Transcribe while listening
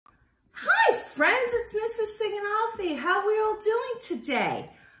it's Mrs. Siconolfi. How are we all doing today?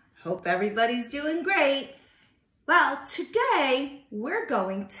 Hope everybody's doing great. Well, today we're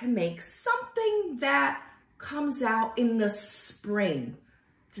going to make something that comes out in the spring.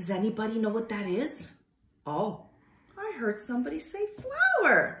 Does anybody know what that is? Oh, I heard somebody say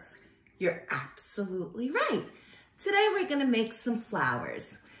flowers. You're absolutely right. Today we're going to make some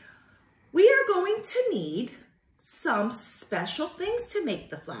flowers. We are going to need some special things to make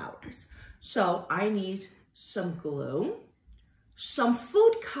the flowers. So I need some glue, some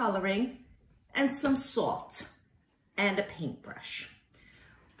food coloring, and some salt, and a paintbrush.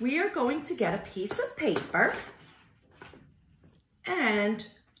 We are going to get a piece of paper and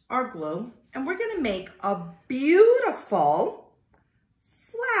our glue, and we're going to make a beautiful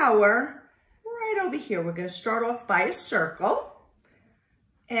flower right over here. We're going to start off by a circle,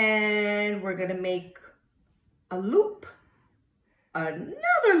 and we're going to make a loop, another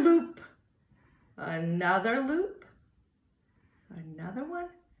loop, another loop, another one,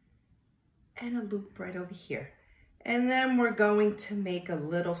 and a loop right over here. And then we're going to make a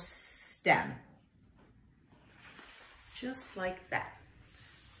little stem, just like that.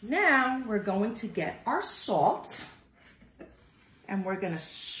 Now we're going to get our salt and we're going to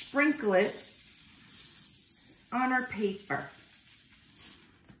sprinkle it on our paper,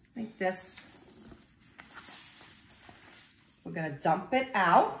 like this. We're going to dump it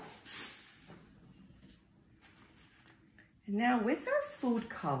out. And now with our food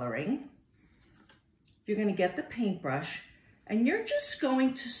coloring, you're going to get the paintbrush and you're just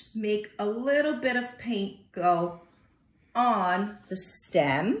going to make a little bit of paint go on the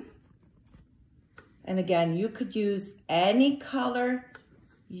stem. And again, you could use any color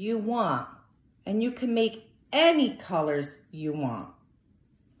you want, and you can make any colors you want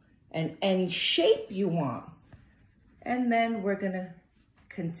and any shape you want. And then we're going to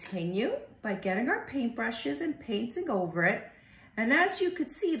continue by getting our paintbrushes and painting over it. And as you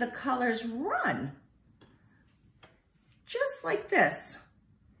could see, the colors run just like this.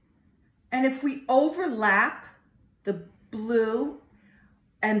 And if we overlap the blue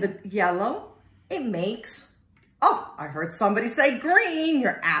and the yellow, it makes, oh, I heard somebody say green.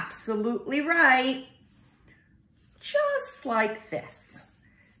 You're absolutely right. Just like this.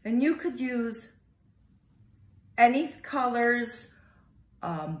 And you could use any colors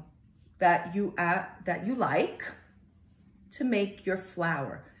that you like to make your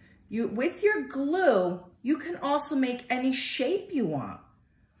flower. With your glue, you can also make any shape you want.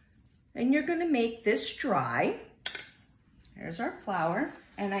 And you're going to make this dry. Here's our flower.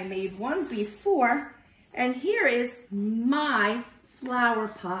 And I made one before. And here is my flower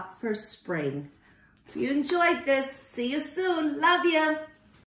pot for spring. If you enjoyed this, see you soon. Love you.